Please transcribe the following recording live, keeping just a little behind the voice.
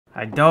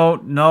I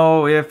don't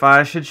know if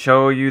I should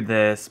show you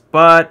this,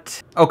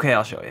 but okay,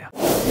 I'll show you.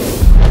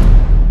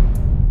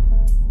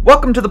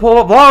 Welcome to the pole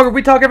vault vlog where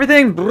we talk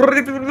everything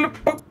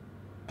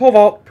pole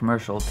vault.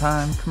 Commercial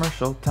time,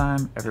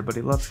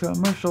 everybody loves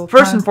commercial time.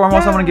 First and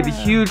foremost, I want to give a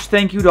huge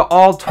thank you to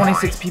all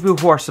 26 people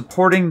who are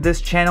supporting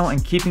this channel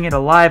and keeping it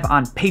alive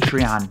on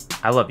Patreon.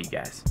 I love you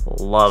guys.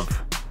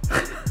 Love.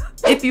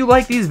 If you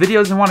like these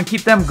videos and want to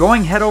keep them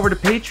going, head over to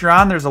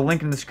Patreon. There's a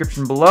link in the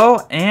description below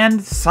and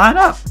sign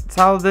up. That's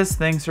how this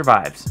thing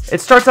survives.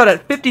 It starts out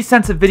at 50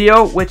 cents a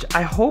video, which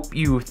I hope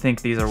you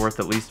think these are worth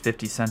at least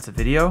 50 cents a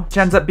video, which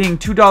ends up being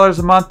 $2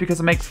 a month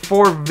because I make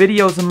 4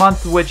 videos a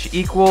month, which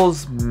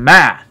equals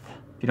math.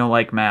 If you don't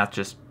like math,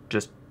 just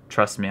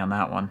trust me on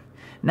that one.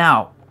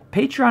 Now,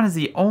 Patreon is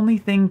the only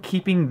thing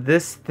keeping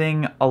this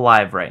thing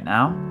alive right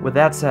now. With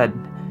that said,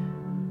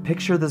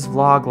 picture this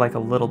vlog like a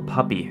little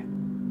puppy.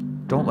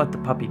 Don't let the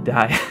puppy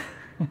die.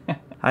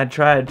 I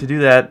tried to do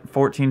that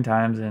 14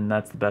 times and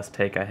that's the best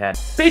take I had.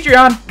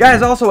 Patreon!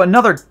 Guys, also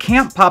another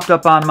camp popped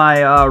up on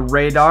my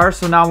radar.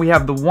 So now we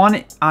have the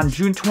one on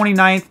June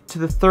 29th to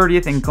the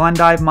 30th in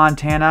Glendive,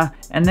 Montana.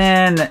 And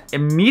then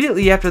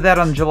immediately after that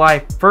on July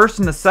 1st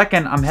and the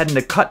 2nd, I'm heading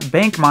to Cut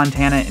Bank,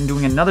 Montana and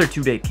doing another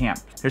 2-day camp.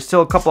 There's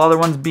still a couple other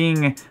ones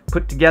being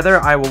put together.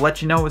 I will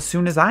let you know as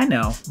soon as I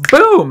know.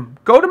 Boom!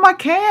 Go to my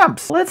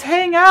camps! Let's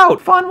hang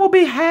out! Fun will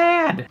be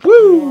had!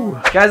 Woo!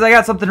 Guys, I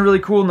got something really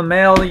cool in the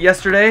mail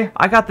yesterday.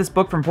 I got this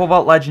book from pole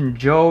vault legend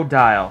Joe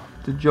Dial.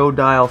 It's a Joe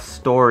Dial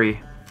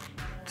story.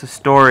 It's a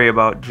story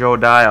about Joe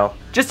Dial.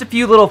 Just a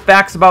few little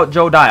facts about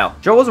Joe Dial.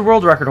 Joe was a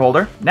world record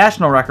holder,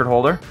 national record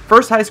holder,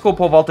 first high school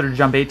pole vaulter to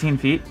jump 18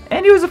 feet,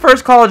 and he was the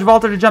first college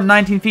vaulter to jump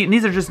 19 feet, and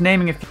these are just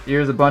naming a few.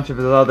 Here's a bunch of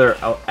his other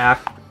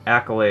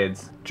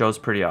accolades. Joe's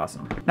pretty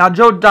awesome. Now,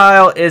 Joe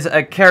Dial is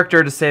a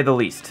character to say the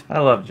least. I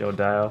love Joe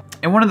Dial.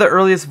 In one of the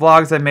earliest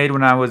vlogs I made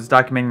when I was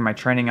documenting my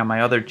training on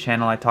my other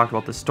channel, I talked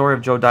about the story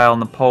of Joe Dial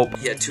and the Pope.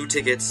 He had 2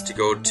 tickets to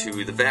go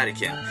to the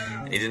Vatican,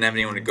 and he didn't have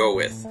anyone to go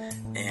with.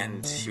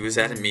 And he was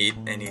at a meet,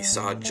 and he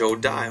saw Joe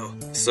Dial.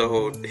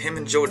 So him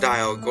and Joe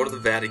Dial go to the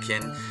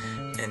Vatican,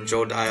 and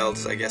Joe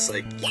Dial's, I guess,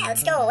 like, yeah,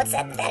 let's go. What's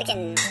at the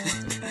Vatican?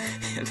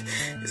 And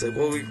he's like,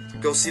 well, we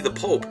go see the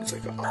Pope. He's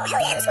like, oh,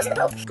 hell yeah, let's go see the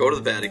Pope. Go to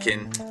the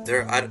Vatican.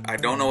 I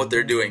don't know what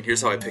they're doing.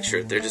 Here's how I picture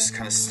it. They're just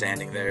kind of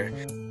standing there.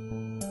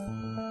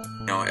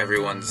 You know,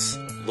 everyone's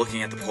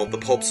looking at the Pope. The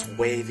Pope's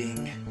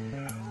waving,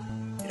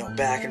 you know,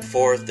 back and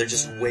forth. They're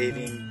just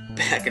waving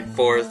back and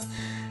forth.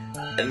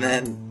 And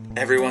then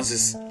everyone's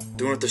just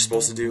doing what they're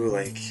supposed to do,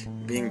 like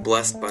being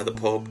blessed by the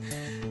Pope.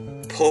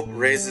 Pope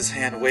raises his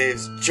hand,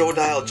 waves. Joe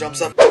Dial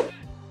jumps up.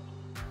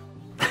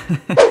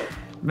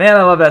 Man,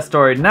 I love that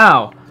story.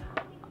 Now,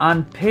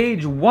 on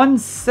page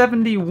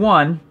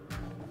 171,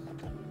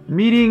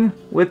 meeting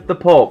with the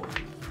Pope.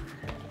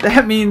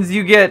 That means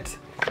you get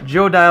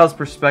Joe Dial's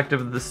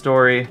perspective of the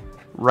story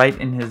right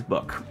in his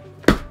book.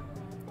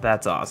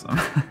 That's awesome.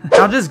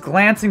 Now, just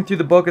glancing through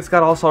the book, it's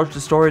got all sorts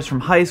of stories from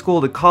high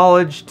school to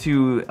college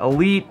to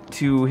elite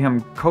to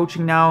him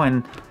coaching now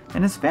and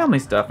his family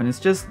stuff. And it's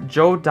just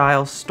Joe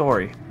Dial's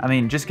story. I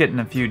mean, just getting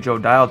a few Joe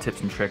Dial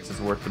tips and tricks is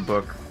worth the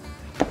book.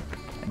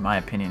 In my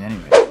opinion,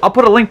 anyway. I'll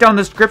put a link down in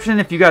the description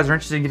if you guys are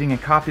interested in getting a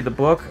copy of the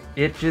book.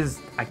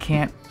 I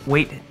can't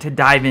wait to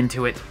dive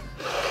into it.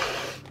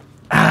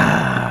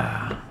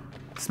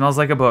 Smells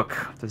like a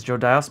book. Does Joe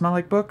Dial smell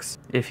like books?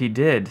 If he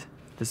did,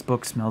 this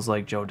book smells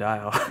like Joe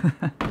Dial.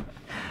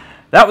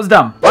 That was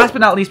dumb. Last but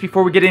not least,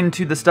 before we get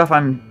into the stuff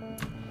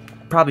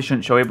probably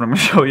shouldn't show you, but I'm gonna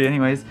show you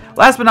anyways.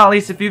 Last but not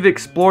least, if you've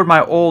explored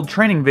my old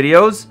training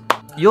videos,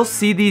 you'll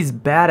see these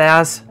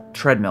badass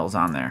treadmills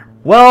on there.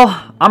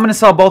 Well, I'm gonna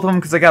sell both of them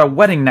because I got a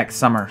wedding next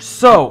summer.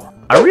 So,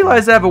 I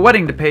realize I have a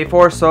wedding to pay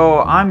for,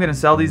 so I'm gonna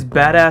sell these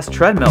badass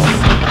treadmills.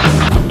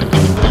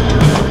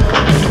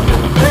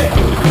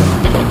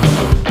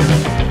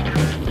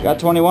 Got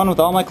 21 with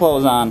all my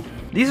clothes on.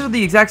 These are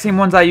the exact same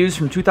ones I used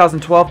from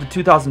 2012 to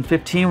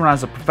 2015 when I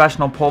was a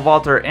professional pole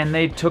vaulter, and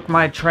they took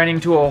my training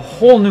to a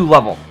whole new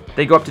level.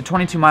 They go up to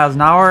 22 miles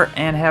an hour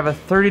and have a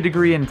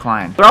 30-degree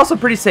incline. They're also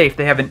pretty safe.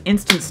 They have an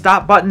instant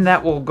stop button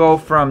that will go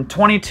from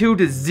 22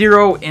 to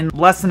 0 in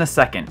less than a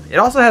second. It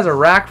also has a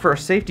rack for a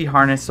safety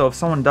harness, so if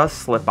someone does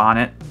slip on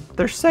it,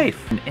 they're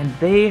safe. And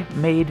they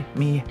made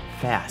me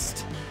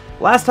fast.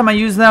 Last time I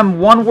used them,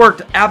 one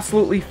worked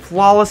absolutely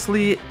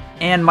flawlessly,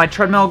 and my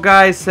treadmill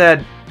guy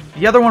said,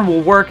 the other one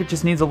will work, it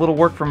just needs a little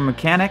work from a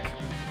mechanic.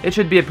 It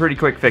should be a pretty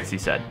quick fix, he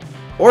said.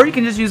 Or you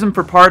can just use them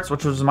for parts,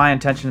 which was my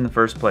intention in the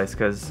first place,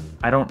 because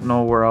I don't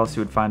know where else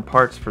you would find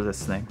parts for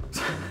this thing.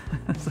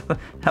 So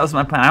that was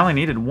my plan. I only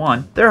needed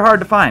one. They're hard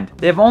to find.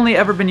 They have only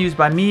ever been used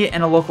by me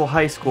and a local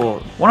high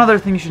school. One other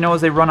thing you should know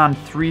is they run on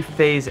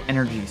 3-phase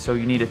energy, so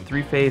you need a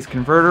 3-phase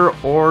converter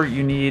or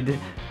you need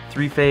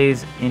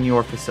 3-phase in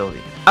your facility.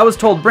 I was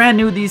told brand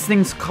new these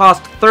things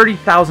cost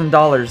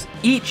 $30,000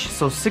 each,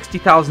 so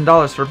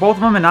 $60,000 for both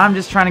of them, and I'm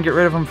just trying to get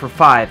rid of them for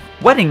 $5,000.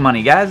 Wedding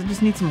money, guys. I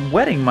just need some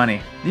wedding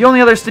money. The only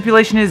other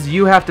stipulation is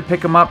you have to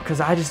pick them up because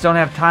I just don't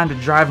have time to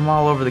drive them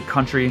all over the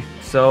country,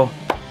 so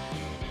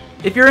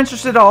If you're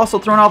interested, I'll also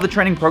throw in all the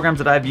training programs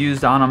that I've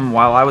used on them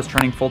while I was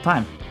training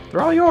full-time.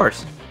 They're all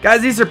yours.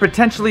 Guys, these are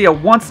potentially a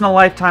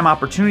once-in-a-lifetime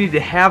opportunity to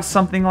have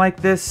something like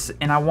this,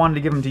 and I wanted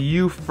to give them to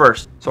you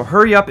first. So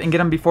hurry up and get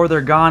them before they're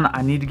gone.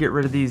 I need to get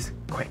rid of these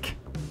quick.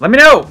 Let me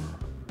know!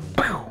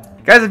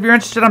 Guys, if you're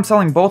interested, I'm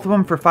selling both of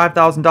them for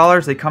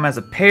 $5,000. They come as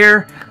a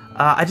pair.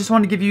 I just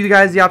wanted to give you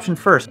guys the option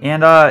first.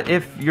 And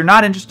if you're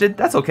not interested,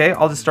 that's okay.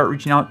 I'll just start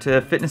reaching out to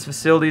fitness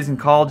facilities and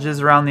colleges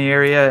around the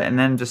area, and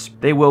then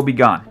they will be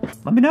gone.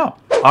 Let me know.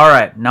 All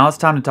right, now it's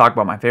time to talk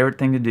about my favorite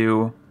thing to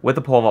do with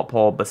a pole vault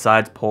pole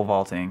besides pole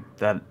vaulting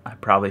that I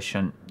probably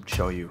shouldn't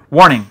show you.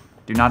 Warning,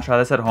 do not try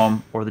this at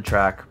home or the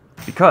track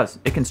because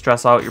it can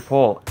stress out your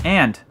pole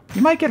and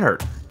you might get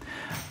hurt.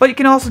 But you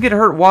can also get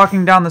hurt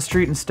walking down the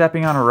street and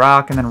stepping on a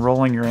rock and then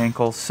rolling your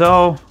ankle.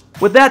 So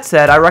with that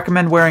said, I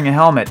recommend wearing a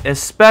helmet,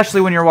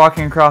 especially when you're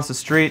walking across the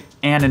street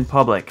and in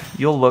public.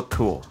 You'll look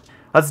cool.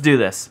 Let's do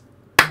this.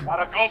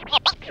 Gotta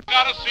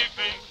see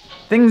things.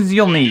 Things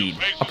you'll need: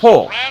 a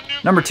pole.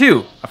 Number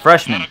 2, a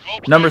freshman.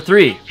 Number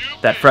 3,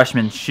 that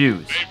freshman's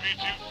shoes.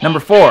 Number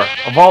 4,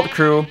 a vault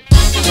crew.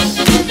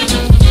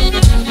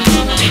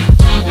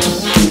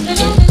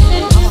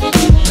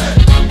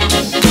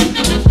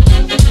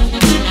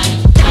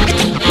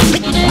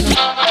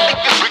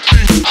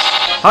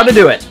 How to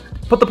do it: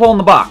 put the pole in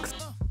the box.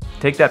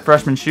 Take that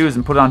freshman's shoes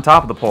and put it on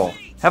top of the pole.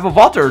 Have a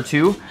vaulter or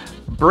two.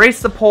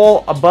 Brace the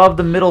pole above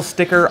the middle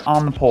sticker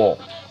on the pole.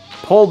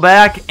 Pull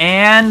back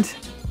and...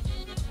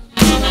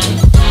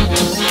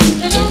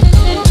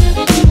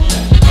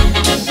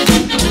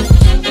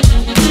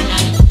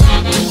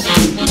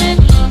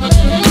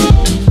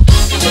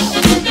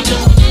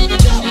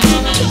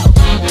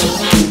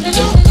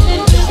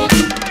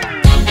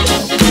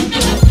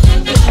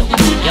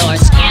 Your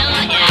skill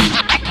is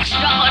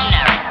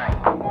extraordinary.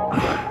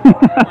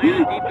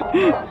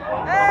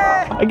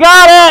 I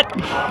got it!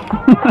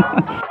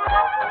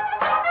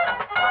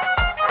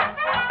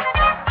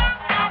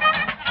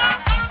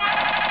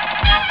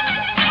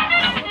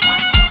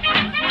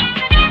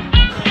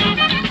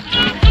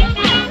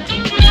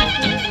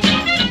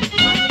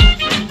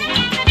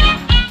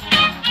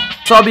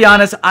 So I'll be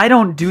honest, I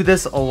don't do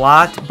this a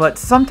lot, but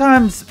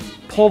sometimes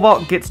pole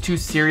vault gets too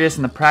serious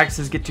and the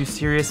practices get too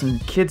serious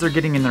and kids are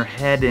getting in their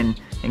head and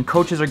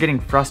coaches are getting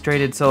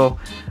frustrated. So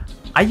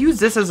I use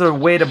this as a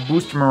way to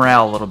boost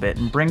morale a little bit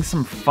and bring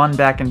some fun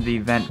back into the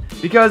event.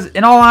 Because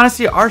in all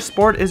honesty, our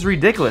sport is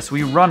ridiculous.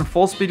 We run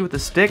full speed with a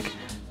stick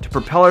to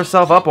propel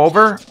ourselves up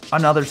over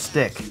another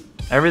stick.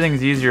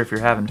 Everything's easier if you're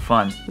having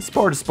fun. The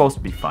sport is supposed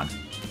to be fun.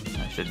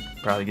 I should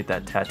probably get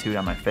that tattooed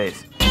on my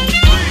face.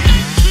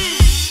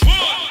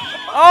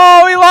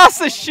 Oh, he lost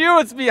the shoe.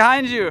 It's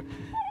behind you.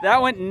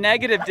 That went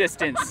negative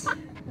distance.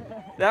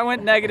 That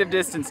went negative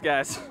distance,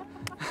 guys.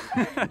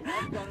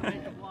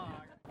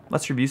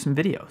 Let's review some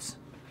videos.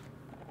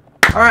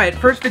 All right,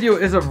 first video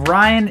is of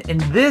Ryan,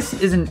 and this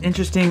is an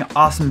interesting,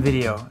 awesome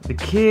video. The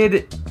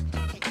kid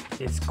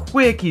is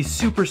quick, he's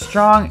super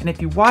strong, and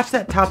if you watch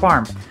that top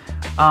arm,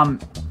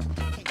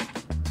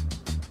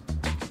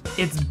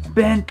 it's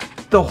bent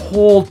the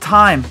whole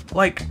time.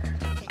 Like,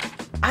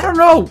 I don't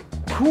know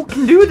who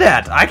can do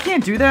that. I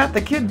can't do that.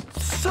 The kid's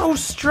so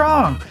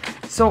strong.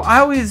 So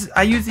I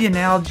use the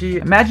analogy,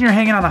 imagine you're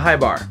hanging on a high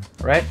bar,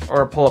 right?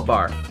 Or a pull-up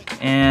bar,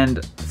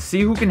 and see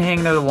who can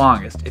hang there the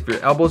longest. If your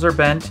elbows are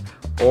bent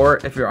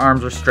or if your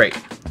arms are straight.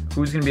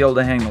 Who's gonna be able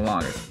to hang the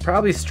longest?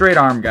 Probably straight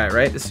arm guy,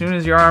 right? As soon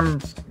as your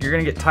arms, you're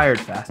gonna get tired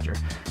faster.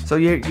 So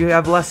you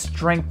have less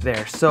strength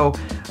there. So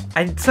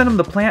I sent him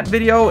the plant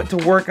video to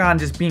work on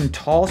just being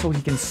tall so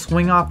he can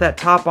swing off that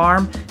top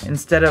arm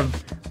instead of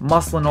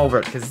muscling over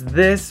it, because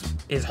this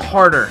is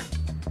harder.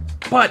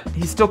 But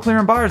he's still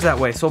clearing bars that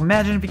way. So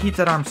imagine if he keeps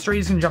that arm straight,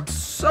 he's gonna jump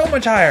so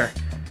much higher.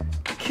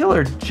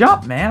 Killer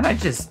jump, man.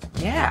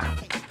 Yeah.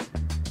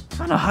 I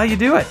don't know how you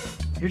do it.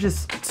 You're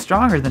just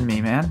stronger than me,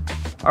 man.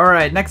 All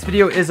right, next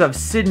video is of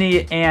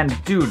Sydney, and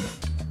dude,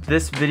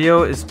 this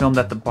video is filmed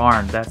at the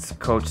barn. That's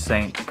Coach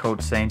Saint.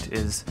 Coach Saint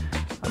is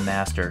a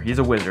master. He's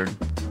a wizard.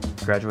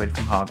 Graduated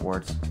from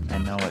Hogwarts. I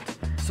know it.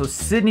 So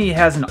Sydney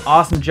has an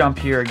awesome jump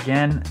here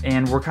again,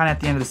 and we're kind of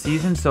at the end of the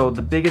season, so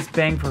the biggest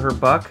bang for her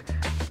buck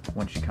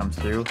when she comes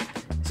through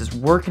is just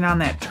working on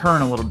that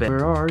turn a little bit.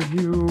 Where are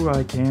you?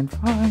 I can't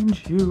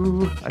find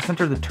you. I sent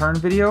her the turn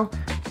video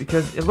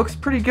because it looks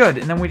pretty good,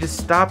 and then we just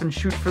stop and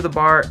shoot for the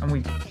bar, and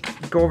we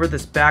go over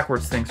this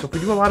backwards thing. So if we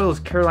do a lot of those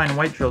Caroline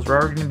White drills, we're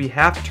already going to be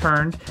half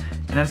turned,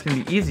 and then it's going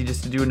to be easy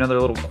just to do another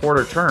little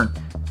quarter turn.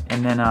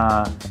 And then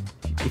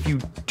if you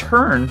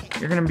turn,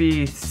 you're going to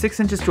be 6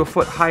 inches to a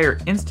foot higher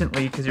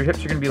instantly because your hips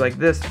are going to be like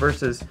this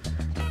versus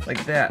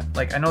like that.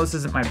 Like, I know this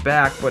isn't my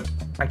back, but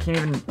I can't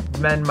even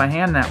bend my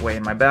hand that way,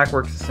 and my back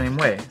works the same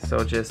way.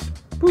 So just,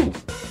 woo,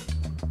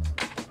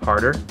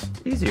 harder,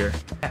 easier.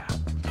 Yeah,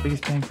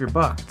 biggest bang for your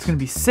buck. It's going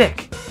to be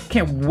sick.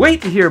 Can't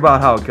wait to hear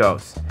about how it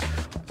goes.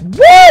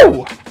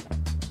 Woo!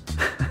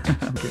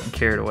 I'm getting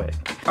carried away.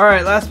 All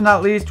right, last but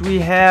not least, we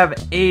have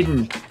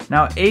Aiden.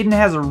 Now, Aiden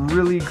has a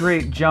really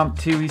great jump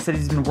too. He said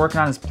he's been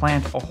working on his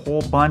plant a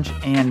whole bunch,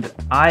 and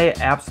I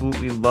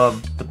absolutely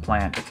love the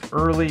plant. It's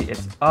early,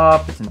 it's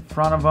up, it's in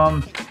front of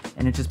him,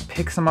 and it just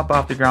picks him up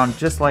off the ground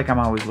just like I'm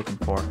always looking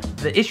for.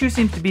 The issue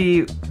seems to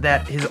be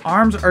that his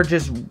arms are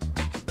just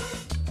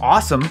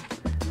awesome.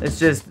 It's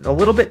just a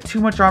little bit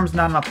too much arms,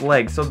 not enough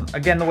legs. So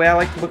again, the way I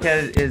like to look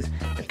at it is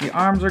if the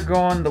arms are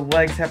going, the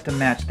legs have to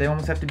match. They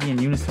almost have to be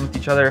in unison with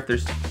each other. If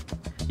there's,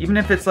 even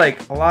if it's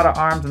like a lot of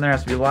arms and there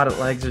has to be a lot of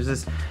legs, there's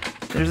this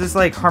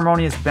like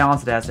harmonious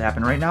balance that has to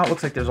happen. Right now it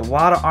looks like there's a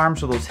lot of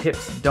arms so those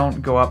hips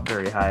don't go up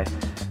very high.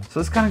 So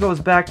this kind of goes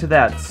back to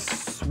that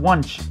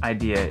swunch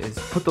idea, is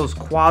put those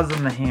quads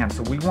in the hand.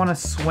 So we want to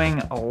swing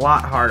a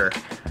lot harder.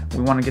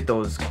 We want to get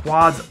those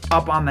quads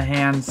up on the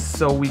hands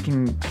so we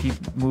can keep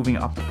moving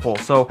up the pole.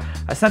 So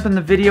I sent him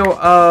the video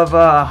of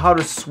how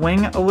to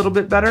swing a little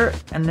bit better,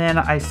 and then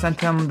I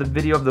sent him the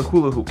video of the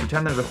hula hoop.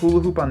 Pretend there's a hula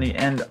hoop on the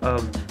end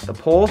of the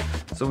pole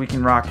so we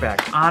can rock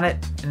back on it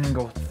and then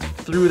go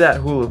through that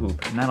hula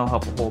hoop, and that'll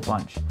help a whole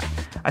bunch.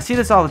 I see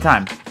this all the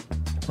time.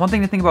 One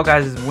thing to think about,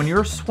 guys, is when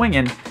you're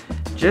swinging,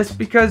 just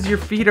because your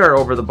feet are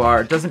over the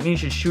bar doesn't mean you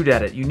should shoot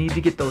at it. You need to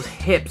get those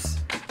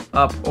hips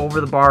up over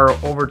the bar,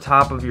 over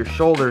top of your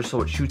shoulders,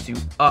 so it shoots you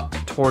up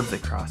towards the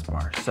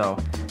crossbar. So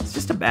it's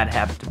just a bad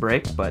habit to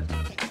break, but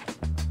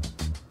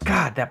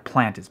God, that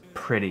plant is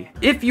pretty.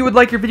 If you would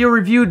like your video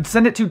reviewed,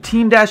 send it to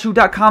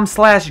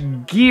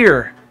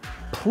team-hoot.com/gear.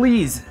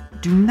 Please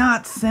do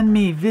not send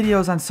me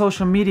videos on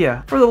social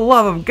media. For the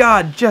love of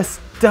God,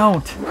 just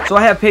don't. So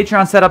I have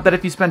Patreon set up that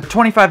if you spend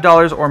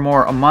 $25 or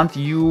more a month,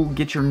 you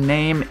get your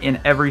name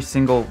in every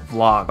single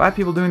vlog. I have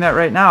people doing that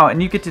right now,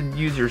 and you get to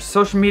use your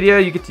social media,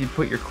 you get to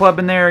put your club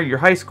in there, your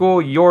high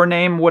school, your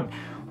name,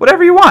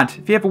 whatever you want.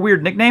 If you have a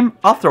weird nickname,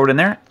 I'll throw it in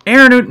there.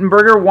 Aaron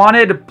Utenberger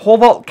wanted Pole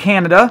Vault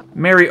Canada.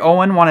 Mary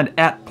Owen wanted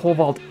at Pole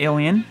Vault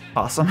Alien.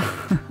 Awesome.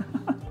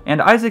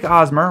 And Isaac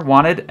Osmer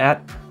wanted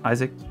at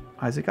Isaac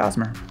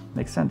Osmer.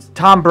 Makes sense.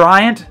 Tom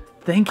Bryant,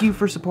 thank you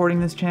for supporting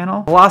this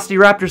channel. Velocity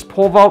Raptors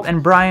Pole Vault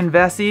and Brian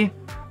Vesey,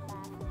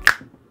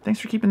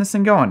 thanks for keeping this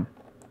thing going.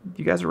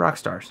 You guys are rock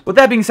stars. With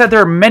that being said, there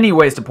are many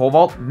ways to pole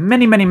vault.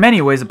 Many, many,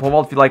 many ways to pole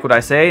vault. If you like what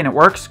I say and it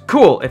works,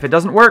 cool. If it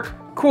doesn't work,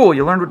 cool.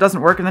 You learned what doesn't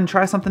work and then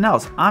try something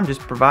else. I'm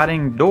just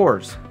providing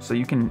doors so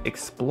you can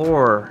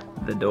explore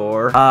the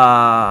door.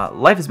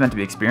 Life is meant to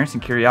be experienced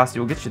and curiosity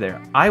will get you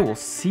there. I will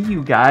see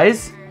you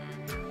guys.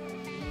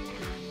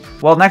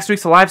 Well, next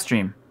week's a live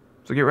stream.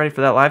 So get ready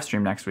for that live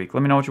stream next week.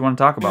 Let me know what you want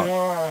to talk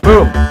about.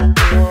 Boom.